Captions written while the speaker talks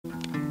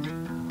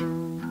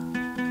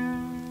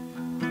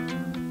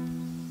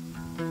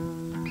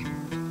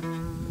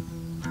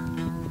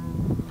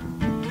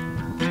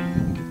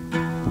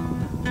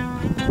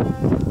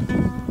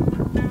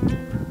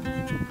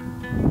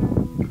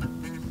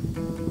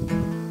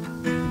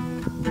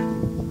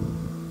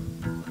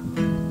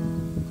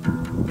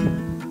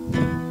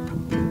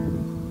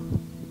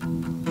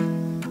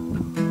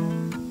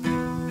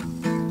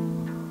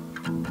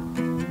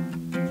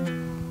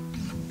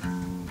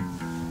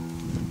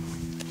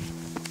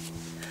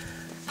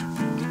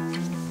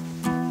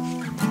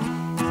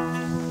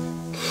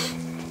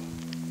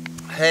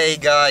Hey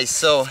guys,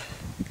 so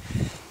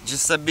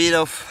just a bit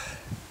of,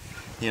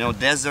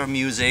 desert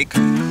music.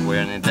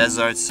 We're in a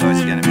desert, so it's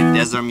gonna be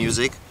desert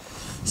music.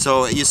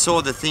 So you saw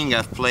the thing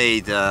I've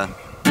played.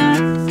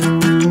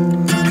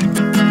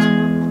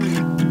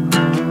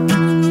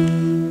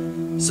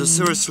 So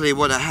seriously,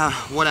 what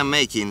I'm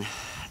making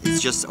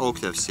is just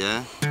octaves,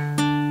 yeah.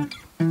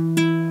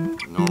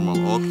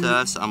 Normal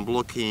octaves. I'm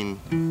blocking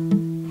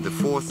the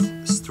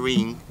 4th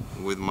string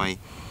with my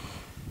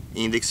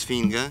index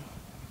finger,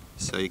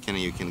 so you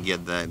can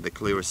get the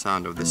clear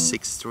sound of the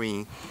 6th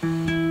string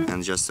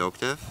and just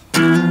octave.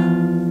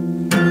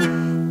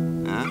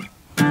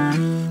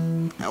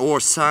 Or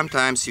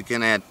sometimes you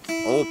can add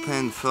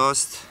open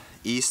 1st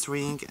E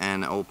string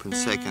and open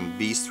 2nd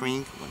B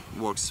string. It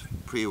works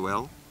pretty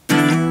well.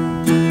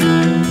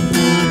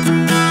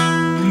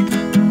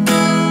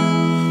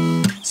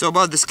 So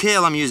about the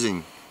scale I'm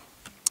using,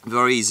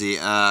 very easy.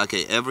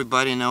 Okay,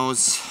 everybody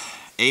knows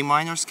A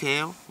minor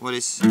scale. What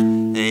is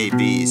A,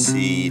 B,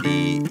 C,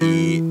 D,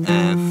 E,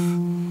 F,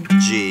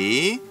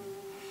 G,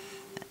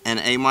 and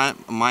A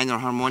minor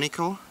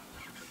harmonical.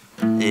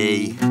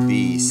 A,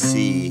 B,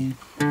 C,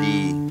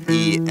 D,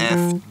 E,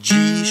 F,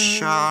 G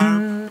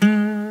sharp.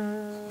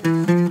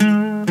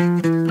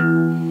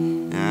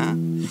 Yeah,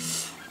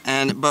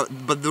 and but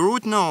the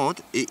root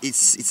note,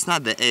 it's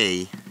not the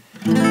A.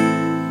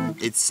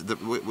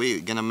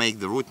 We're gonna make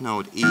the root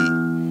note E.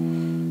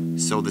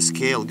 So the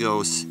scale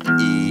goes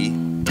E,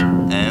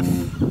 F,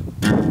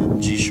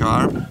 G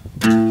sharp,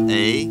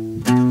 A,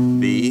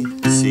 B,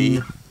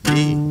 C,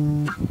 D.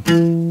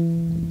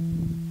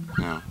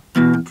 Now,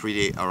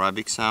 pretty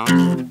Arabic sound.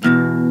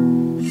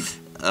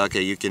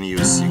 Okay, you can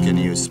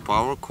use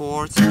power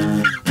chords.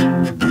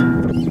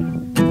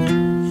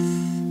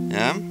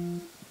 Yeah.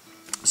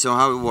 So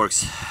how it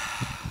works?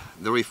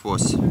 The riff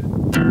was.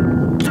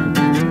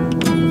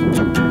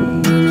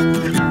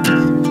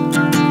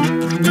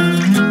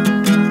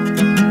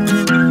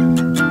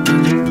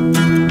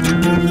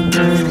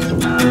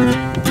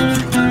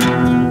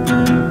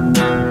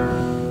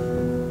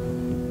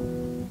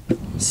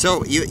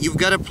 So you've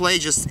got to play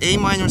just A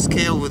minor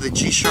scale with a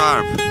G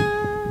sharp,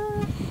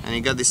 and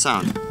you got the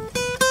sound.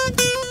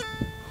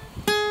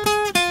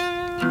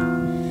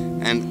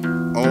 And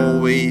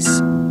always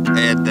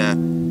add the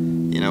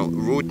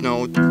root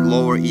note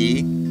lower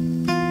E.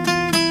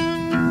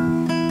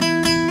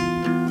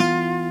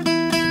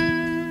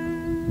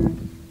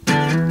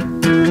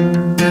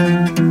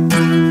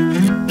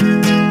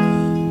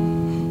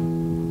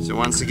 So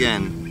once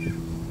again,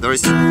 there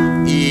is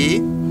E,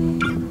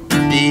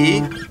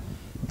 D,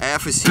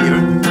 F is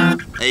here,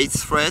 8th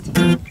fret,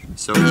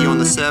 so E on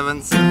the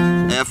 7th,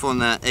 F on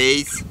the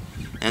 8th,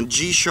 and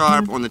G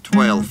sharp on the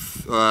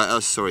 12th,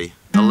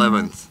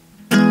 11th.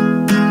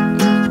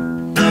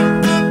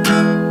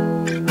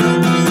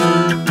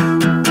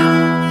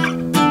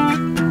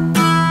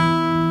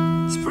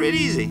 It's pretty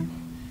easy,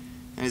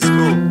 and it's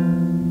cool.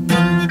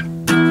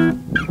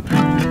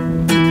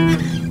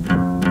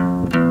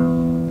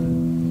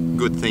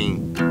 Good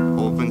thing,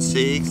 open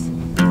 6th,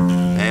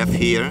 F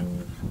here,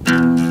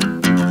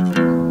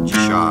 G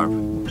sharp.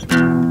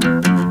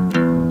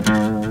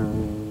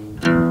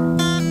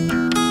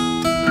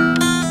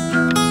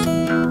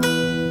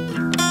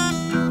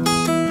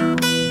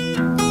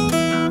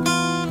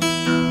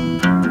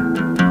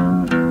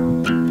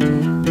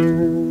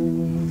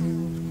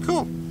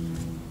 Cool.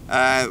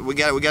 We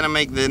gotta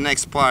make the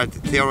next part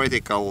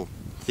theoretical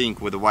thing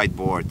with the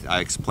whiteboard. I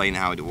explain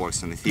how it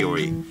works in the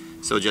theory.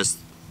 So just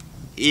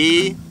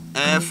E,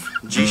 F,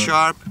 G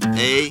sharp,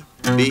 A,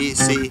 B,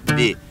 C,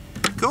 D.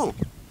 Cool.